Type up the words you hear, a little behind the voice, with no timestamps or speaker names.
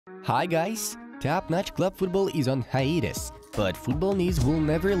Hi guys! Top-notch club football is on hiatus, but football news will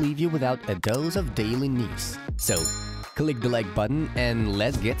never leave you without a dose of daily news. So, click the like button and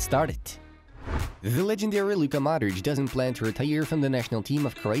let's get started. The legendary Luka Modric doesn't plan to retire from the national team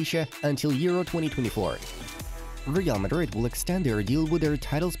of Croatia until Euro 2024. Real Madrid will extend their deal with their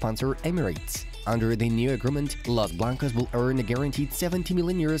title sponsor Emirates. Under the new agreement, Los Blancos will earn a guaranteed 70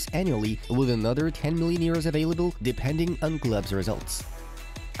 million euros annually, with another 10 million euros available depending on club's results.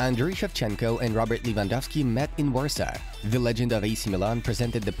 Andriy Shevchenko and Robert Lewandowski met in Warsaw. The legend of AC Milan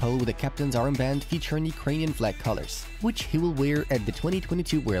presented the Pole with a captain's armband featuring Ukrainian flag colors, which he will wear at the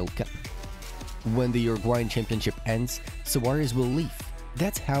 2022 World Cup. When the Uruguayan championship ends, Suarez will leave.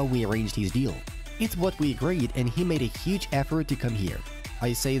 That's how we arranged his deal. It's what we agreed, and he made a huge effort to come here.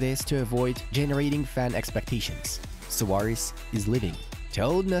 I say this to avoid generating fan expectations. Suarez is leaving,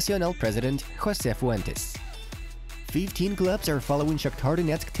 told Nacional president José Fuentes. 15 clubs are following Shakhtar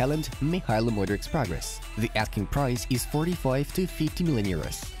Donetsk talent Mikhailo Mudrik's progress. The asking price is 45 to 50 million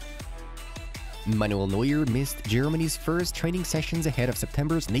euros. Manuel Neuer missed Germany's first training sessions ahead of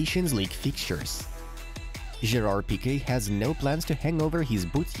September's Nations League fixtures. Gerard Piqué has no plans to hang over his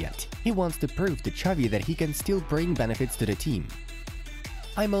boots yet. He wants to prove to Xavi that he can still bring benefits to the team.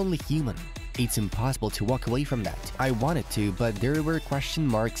 I'm only human. It's impossible to walk away from that. I wanted to, but there were question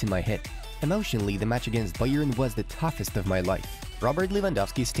marks in my head. Emotionally, the match against Bayern was the toughest of my life, Robert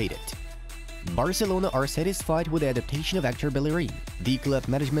Lewandowski stated. Barcelona are satisfied with the adaptation of Hector Bellerin. The club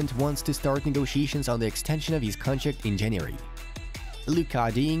management wants to start negotiations on the extension of his contract in January.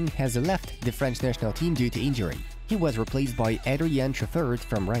 Lucas Digne has left the French national team due to injury. He was replaced by Adrien Truffert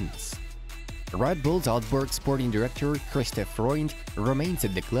from Rennes. Red Bull Salzburg sporting director Christoph Freund remains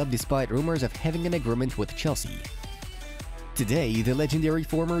at the club despite rumors of having an agreement with Chelsea. Today, the legendary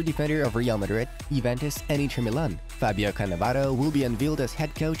former defender of Real Madrid, Juventus and Inter Milan, Fabio Cannavaro, will be unveiled as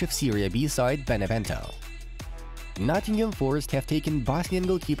head coach of Serie B side Benevento. Nottingham Forest have taken Bosnian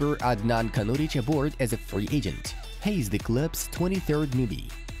goalkeeper Adnan Kanuric aboard as a free agent. He is the club's 23rd newbie.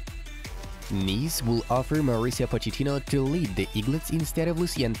 Nice will offer Mauricio Pochettino to lead the Eaglets instead of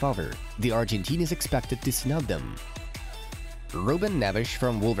Lucien Favre. The Argentine is expected to snub them. Ruben Neves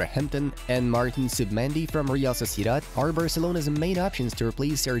from Wolverhampton and Martin Submendi from Real Sociedad are Barcelona's main options to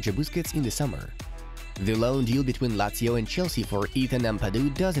replace Sergio Busquets in the summer. The loan deal between Lazio and Chelsea for Ethan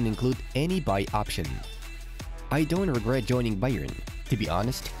Ampadu doesn't include any buy option. I don't regret joining Bayern. To be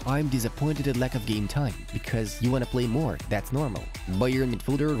honest, I'm disappointed at lack of game time, because you want to play more, that's normal, Bayern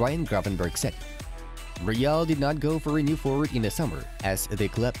midfielder Ryan Gravenberch said. Real did not go for a new forward in the summer, as the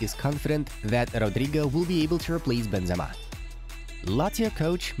club is confident that Rodrigo will be able to replace Benzema. Lazio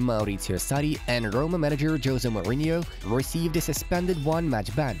coach Maurizio Sarri and Roma manager Jose Mourinho received a suspended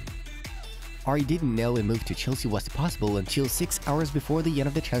one-match ban. I didn't know a move to Chelsea was possible until 6 hours before the end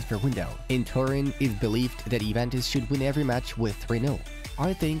of the transfer window. In Turin, it's believed that Juventus should win every match with 3-0.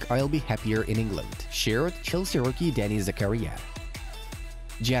 I think I'll be happier in England, shared Chelsea rookie Danny Zakaria.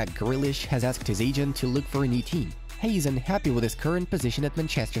 Jack Grealish has asked his agent to look for a new team. He is unhappy with his current position at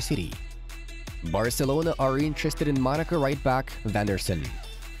Manchester City. Barcelona are interested in Monaco right-back Van der Sar.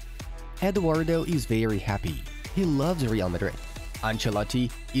 Eduardo is very happy. He loves Real Madrid. Ancelotti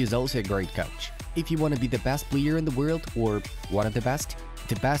is also a great coach. If you want to be the best player in the world, or one of the best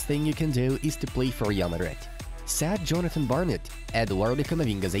thing you can do is to play for Real Madrid, said Jonathan Barnett, Eduardo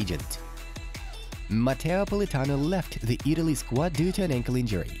Camavinga's agent. Matteo Politano left the Italy squad due to an ankle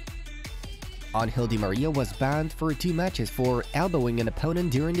injury. Angel Di Maria was banned for 2 matches for elbowing an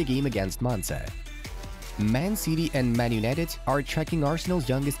opponent during the game against Monza. Man City and Man United are tracking Arsenal's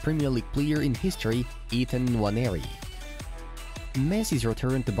youngest Premier League player in history, Ethan Nwaneri. Messi's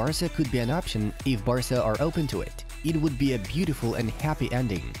return to Barca could be an option if Barca are open to it. It would be a beautiful and happy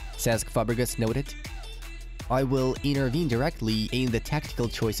ending, Cesc Fabregas noted. I will intervene directly in the tactical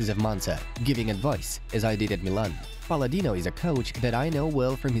choices of Monza, giving advice, as I did at Milan. Palladino is a coach that I know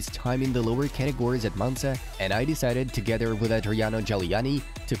well from his time in the lower categories at Monza, and I decided, together with Adriano Giuliani,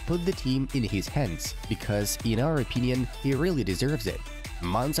 to put the team in his hands, because, in our opinion, he really deserves it,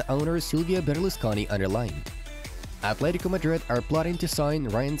 Monza owner Silvio Berlusconi underlined. Atletico Madrid are plotting to sign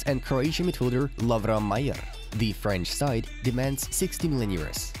Rennes and Croatian midfielder Lovro Majer. The French side demands 60 million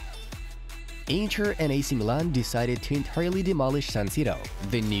euros. Inter and AC Milan decided to entirely demolish San Siro.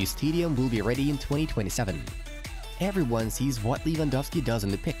 The new stadium will be ready in 2027. Everyone sees what Lewandowski does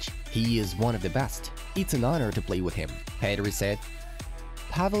on the pitch. He is one of the best. It's an honor to play with him, Pedri said.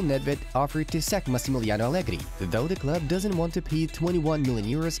 Pavel Nedved offered to sack Massimiliano Allegri, though the club doesn't want to pay 21 million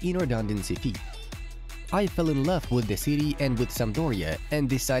euros in redundancy fee. I fell in love with the city and with Sampdoria and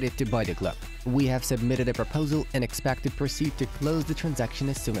decided to buy the club. "We have submitted a proposal and expect to proceed to close the transaction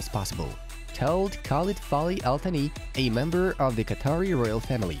as soon as possible," told Khalid Fali Al Thani, a member of the Qatari royal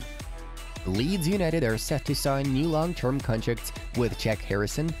family. Leeds United are set to sign new long-term contracts with Jack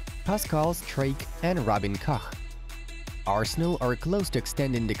Harrison, Pascal Struijk, and Robin Koch. Arsenal are close to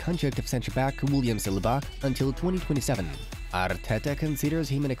extending the contract of centre-back William Saliba until 2027. Arteta considers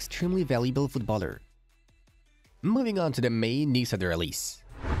him an extremely valuable footballer. Moving on to the main news of the release.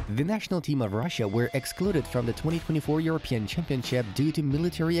 The national team of Russia were excluded from the 2024 European Championship due to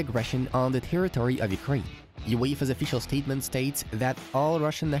military aggression on the territory of Ukraine. UEFA's official statement states that all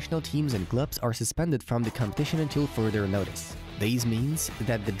Russian national teams and clubs are suspended from the competition until further notice. This means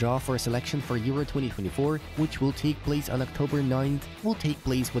that the draw for selection for Euro 2024, which will take place on October 9th, will take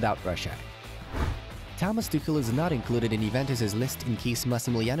place without Russia. Thomas Tuchel is not included in Juventus' list in case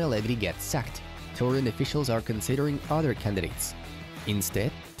Massimiliano Allegri gets sacked. Turin officials are considering other candidates.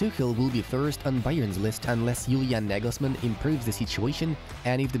 Instead, Tuchel will be first on Bayern's list unless Julian Nagelsmann improves the situation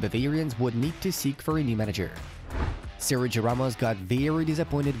and if the Bavarians would need to seek for a new manager. Sergio Ramos got very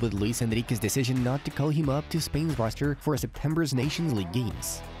disappointed with Luis Enrique's decision not to call him up to Spain's roster for September's Nations League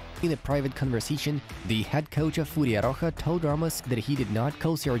games. In a private conversation, the head coach of Fuenlabrada told Ramos that he did not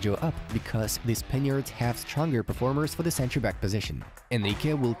call Sergio up because the Spaniards have stronger performers for the centre-back position.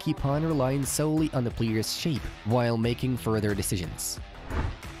 Enrique will keep on relying solely on the player's shape while making further decisions.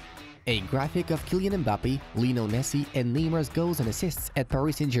 A graphic of Kylian Mbappe, Lionel Messi, and Neymar's goals and assists at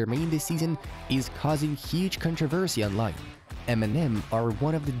Paris Saint-Germain this season is causing huge controversy online. M&M are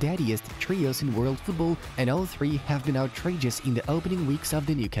one of the deadliest trios in world football, and all three have been outrageous in the opening weeks of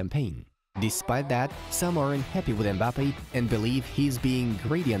the new campaign. Despite that, some are unhappy with Mbappe and believe he's being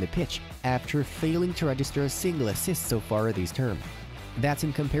greedy on the pitch after failing to register a single assist so far this term. That's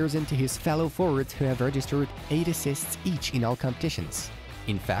in comparison to his fellow forwards who have registered 8 assists each in all competitions.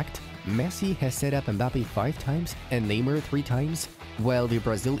 In fact, Messi has set up Mbappe 5 times and Neymar 3 times, while the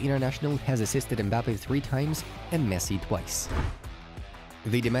Brazil international has assisted Mbappe 3 times and Messi twice.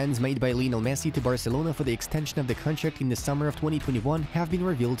 The demands made by Lionel Messi to Barcelona for the extension of the contract in the summer of 2021 have been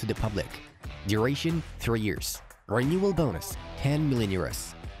revealed to the public. Duration 3 years. Renewal bonus 10 million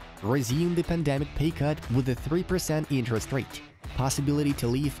euros. Resume the pandemic pay cut with a 3% interest rate. Possibility to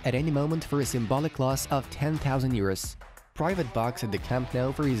leave at any moment for a symbolic loss of 10,000 euros. Private box at the Camp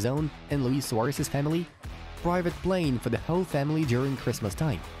Nou for his own and Luis Suarez's family. Private plane for the whole family during Christmas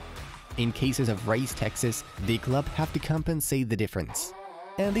time. In cases of raised taxes, the club have to compensate the difference.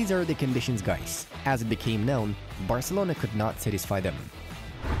 And these are the conditions, guys. As it became known, Barcelona could not satisfy them.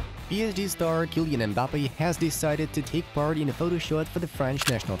 PSG star Kylian Mbappe has decided to take part in a photo shoot for the French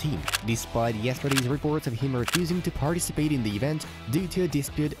national team, despite yesterday's reports of him refusing to participate in the event due to a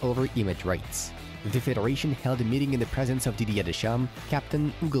dispute over image rights. The federation held a meeting in the presence of Didier Deschamps,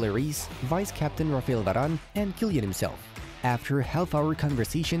 captain Hugo Lloris, vice-captain Raphael Varane, and Kylian himself. After a half-hour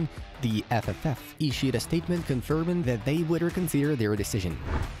conversation, the FFF issued a statement confirming that they would reconsider their decision.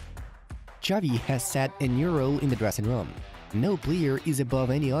 Xavi has set a new role in the dressing room. No player is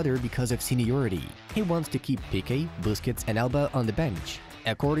above any other because of seniority. He wants to keep Piqué, Busquets, and Alba on the bench.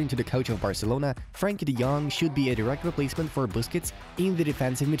 According to the coach of Barcelona, Frenkie de Jong should be a direct replacement for Busquets in the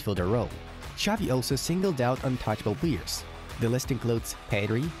defensive midfielder role. Xavi also singled out untouchable players. The list includes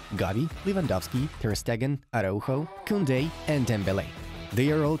Pedri, Gavi, Lewandowski, Ter Stegen, Araujo, Koundé, and Dembélé.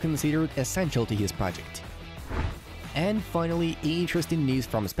 They are all considered essential to his project. And finally, interesting news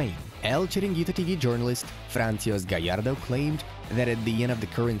from Spain. El Chiringuito TV journalist Francis Gallardo claimed that at the end of the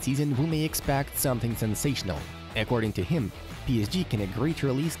current season we may expect something sensational. According to him, PSG can agree to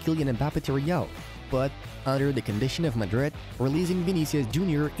release Kylian Mbappe to Real, but under the condition of Madrid releasing Vinicius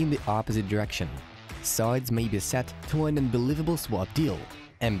Jr. in the opposite direction. Sides may be set to an unbelievable swap deal,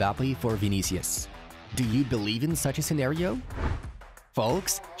 Mbappe for Vinicius. Do you believe in such a scenario?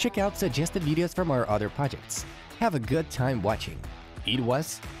 Folks, check out suggested videos from our other projects. Have a good time watching. It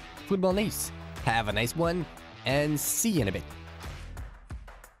was Football News. Have a nice one, and see you in a bit.